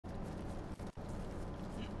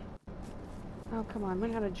Oh, come on,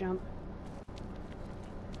 learn how to jump.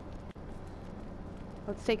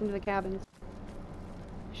 Let's take him to the cabins.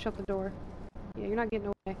 Shut the door. Yeah, you're not getting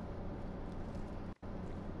away.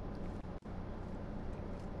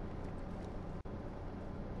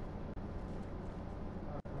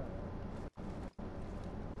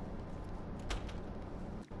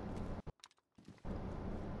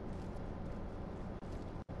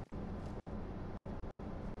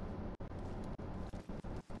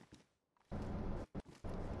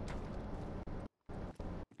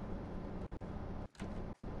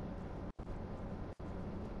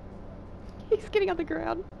 He's getting on the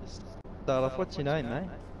ground. Start off, what's your name, mate?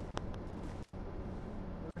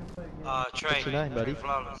 Trey. What's your name, buddy? Trey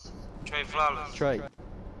Flawless. Trey Flawless. Trey.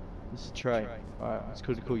 This is Trey. Alright, it's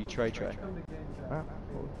good to call you Trey. Alright,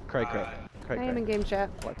 Cray. I am in game chat.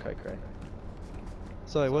 Like Cray.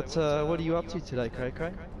 So, what are you up to today, Cray?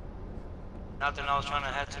 Nothing, I was trying to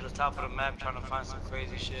head to the top of the map, trying to find some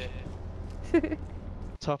crazy shit.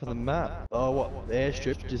 Top of the map? Oh, what? The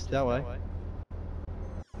airstrip, just that way?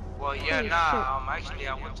 Well, yeah, Holy actually,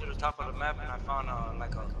 I went to the top of the map and I found,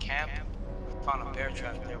 like a camp. I found a bear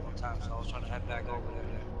trap there one time, so I was trying to head back over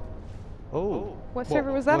there. Oh. What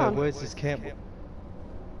server was that on? Where's this camp? This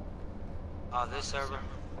server.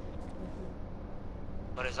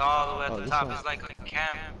 But it's all the way at the top. One. It's like a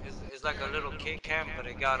camp. It's like a little kid camp, but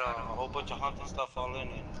it got a whole bunch of hunting stuff all in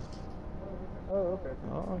it. Oh, okay.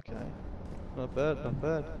 Oh, okay. Not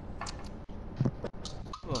bad.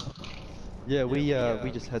 Oh. Yeah, we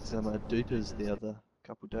just had some dupers the other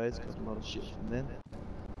couple days. Got a lot of shit from them.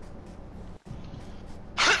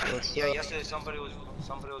 Yeah, yesterday somebody was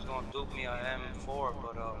gonna dupe me on M4,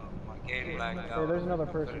 but my game lagged out. Hey, there's another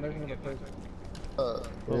person.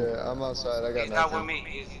 Yeah, I'm outside. I got He's nothing. not with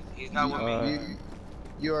me. He's not with me.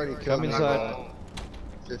 You already killed Come me. inside.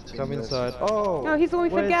 15 Come minutes. inside. Oh! No, he's the one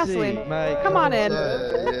who put where's he, gasoline. mate? Come on in.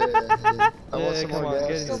 Yeah. I want some come more on,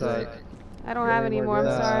 gas. get inside. I don't have any more, I'm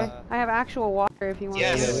sorry. I have actual water if you want.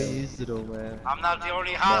 Yes. Yeah, we used it all, man. I'm not the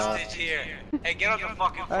only hostage here. Hey, get on the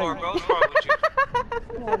fucking floor, bro. What's wrong with you?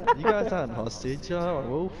 You guys aren't hostage. We're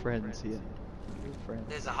all friends here.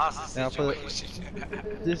 There's a hostage Now for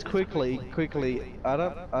situation. just quickly, I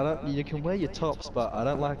don't. You can wear your tops, but I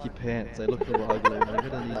don't like your pants. They look a little ugly. I'm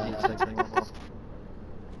gonna need you to take them off.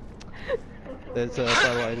 There's by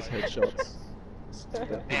the way, just headshots.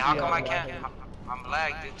 Hey, how come I can't? I'm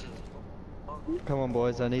lagged into. Come on,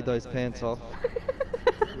 boys. I need those pants off.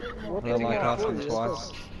 I don't like asking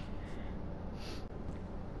twice.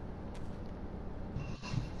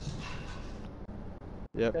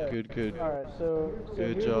 Yep, good. Alright, so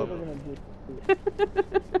Good here's job. what we're gonna do.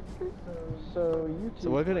 So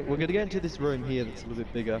we're gonna get into this room here that's a little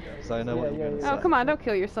bit bigger, so I know what you're gonna say. Oh, come on, don't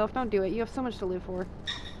kill yourself. Don't do it. You have so much to live for.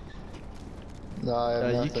 No, I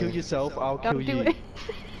have nothing. You kill yourself, I'll Don't kill do you. it.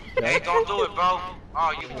 Hey, don't do it, bro.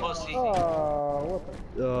 Oh, you pussy. Oh, what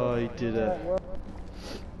the? Oh, he did it.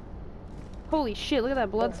 Holy shit, look at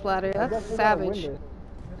that blood splatter. That's savage.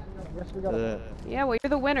 Yeah, well, you're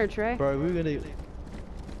the winner, Trey. Bro, we're gonna...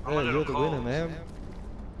 I'm a Yeah, little you're the winner, cold. man.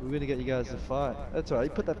 We're gonna get you guys to fight. That's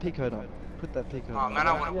alright, put that pea coat on. Put that pea coat Oh on. man,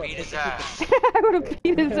 I wanna beat his ass. I would have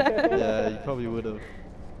beat his ass. Yeah, you probably would have.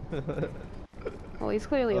 Well, he's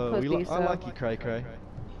clearly a pussy, so... I like you, Cray.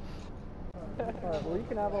 Alright, well, you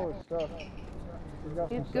can have all his stuff. He's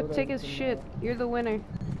got Yeah, some go soda take and his some, shit. You're the winner.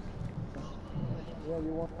 Yeah,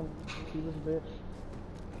 you want him to see this bitch?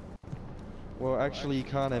 Well, actually, you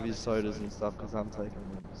can't have his sodas and stuff because I'm taking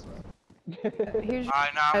them. So. Here's your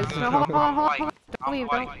Alright, now I'm prize. good. No, hold on. I'm white. Don't I'm leave,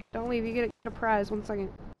 white. don't leave. You get a prize. 1 second.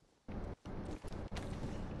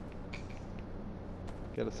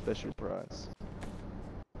 Get a special prize.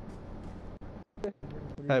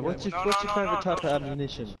 Hey, what's your No, favorite type of don't shoot.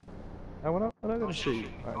 ammunition? We're not gonna shoot you.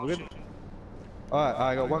 Alright, Don't we're shoot. gonna... Alright,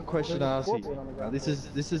 I got one question to There's a ask you. scorpion on the ground.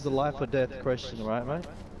 This is a life or death question, alright, mate?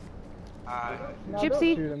 No, don't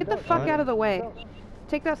Gypsy, shoot him, get the don't fuck shoot out him. of the way. Don't-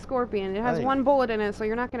 Take that scorpion. It has Hey. 1 bullet in it, so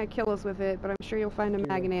you're not gonna kill us with it, but I'm sure you'll find a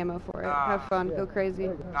mag and ammo for it. Have fun. Yeah. Go crazy.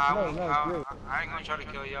 There you go. Nah, No, it's great. I ain't gonna try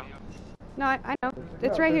to kill you. No, I know.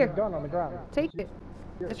 It's Yeah, right there's a here. gun on the ground. Take it.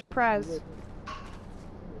 It's your prize.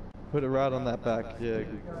 Put it right on that back. Yeah.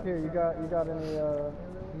 Here, you got any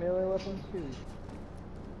melee weapons? Here.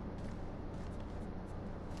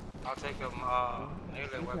 I'll take a melee You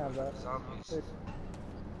can weapon have for that. the zombies. Here.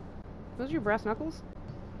 Those are your brass knuckles?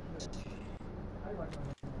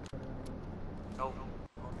 Nope.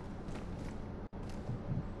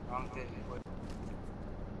 I'm dead.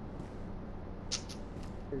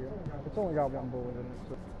 Here you go. It's only got 1 bullet in it,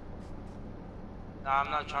 so. Nah,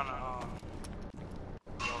 I'm not trying to,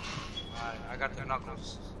 Alright, I got the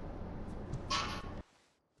knuckles.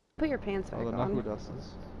 Put your pants back Oh, the on. knuckle dusters.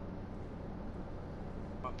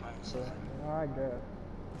 I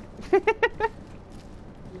guess.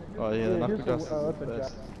 Oh yeah, the knuckle here's dusters oh, is the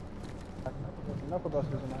that's a best. Knuckle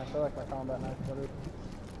busters are nice. I like my combat knife better.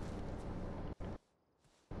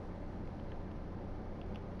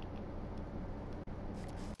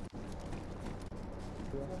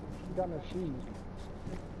 You got no shoes.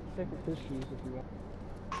 Take his shoes if you want.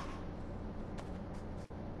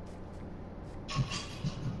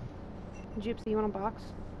 Gypsy, you want a box?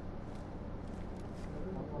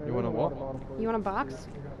 You want a what? You want a box?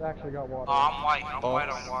 It's actually got water. Oh, I'm white. I'm Box. white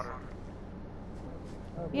on water.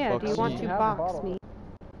 Yeah, do you Box. want You to have a box bottle. me?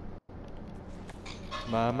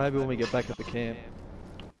 Nah, maybe when we get back at the camp.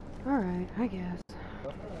 Alright, I guess.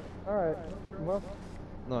 Alright, well,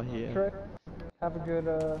 Not here. Trey, have a good,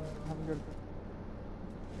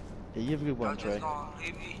 Yeah, you have a good Y'all one, Trey. just gonna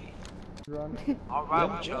leave me? run. Alright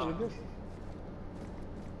Yeah. with Yeah, y'all. you're good.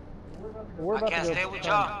 We're I about can't to stay go with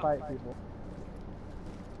try and y'all. fight people.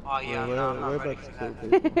 Oh yeah, We're, no, I'm we're not ready about for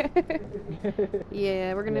to that. kill people.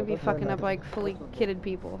 Yeah, we're gonna Yeah, be that's very fucking up nice. like fully kitted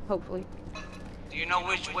people, hopefully. Do you know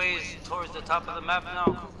which way is towards the top of the map now?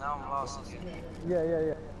 'Cause now I'm lost again.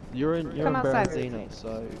 Yeah. You're in Come outside. Baranzina,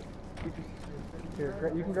 so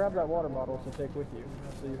Here, you can grab that water bottle to take with you,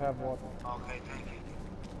 so you have water. Okay, thank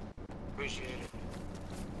you. Appreciate it.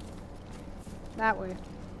 That way.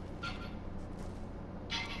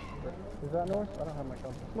 Is that north? I don't have my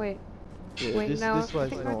compass. Wait, yeah, wait, this no, this I way's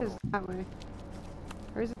think north north. is that way.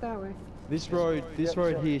 Or is it that way? This road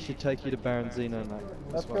here should take you to Baranzina, mate.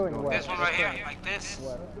 That's This one going going west. This one right here, like this.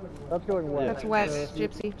 West. That's going west. That's Yeah. west,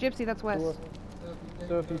 Gypsy. Gypsy, that's west.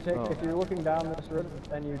 So if you take, Oh. if you're looking down this road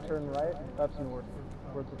and you turn right, that's north,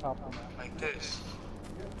 towards the top of the map. Like this.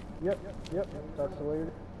 Yep, that's the way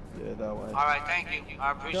you're. Yeah, that way. Alright, thank you.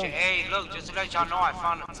 I appreciate it. Hey, look, just to let y'all know, I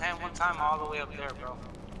found a tent one time all the way up there, bro.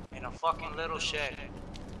 In a fucking little shed.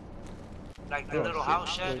 Like the Oh, little shit. house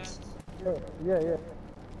sheds. Oh, yeah.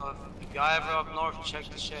 If y'all ever up north, check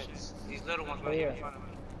the sheds. These little ones right here in front of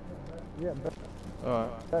me. Yeah, but,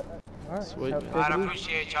 Alright. alright. Sweet, Have- man. take I'd it easy.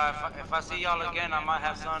 appreciate y'all. If I see y'all again, I might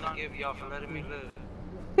have something to give y'all for letting me live.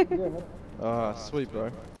 Yeah, man. Ah, sweet,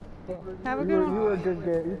 bro. Have a You good were, one. you were a good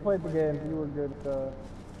game. You played the game. You were good.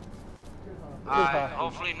 Alright, hostage.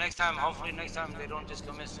 hopefully next time they don't just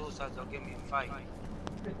commit suicide, they'll give me a fight.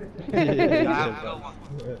 Yeah, Y'all yeah, have a yeah. good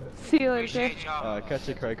one. See you later. Appreciate y'all. Alright, catch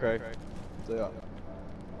you, Cray Cray. See ya.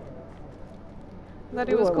 That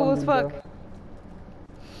dude was Let cool one as dude fuck. go.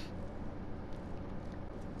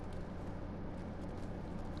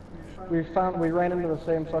 We ran into the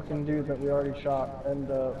same fucking dude that we already shot and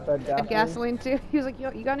fed gasoline. Had gasoline too. He was like,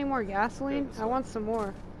 yo, you got any more gasoline? I want some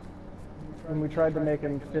more. And we tried to make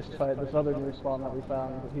him fist fight this other new spawn that we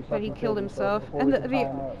found, but he But fucking he killed himself. before And we the, could tie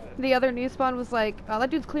him up. the other new spawn was like, oh, that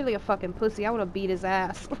dude's clearly a fucking pussy. I would have beat his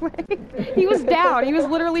ass. He was down. He was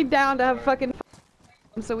literally down to have fucking.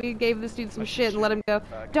 So we gave this dude some shit and let him go.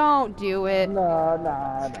 Don't do it.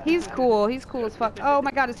 Nah. He's cool. He's cool as fuck. Oh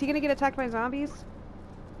my god, is he gonna get attacked by zombies?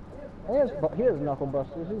 He has knuckle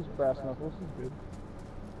busters. He's brass knuckles. He's good.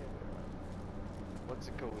 What's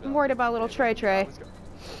it called? I'm worried about little Trey Trey. I was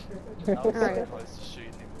so Alright. close to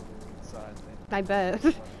shooting him inside then. I bet.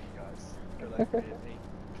 You guys got over at me.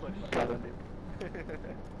 Close shot on him.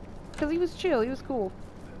 Cause he was chill. He was cool.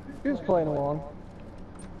 He was playing along.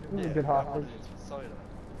 He was a good hostage. Soda.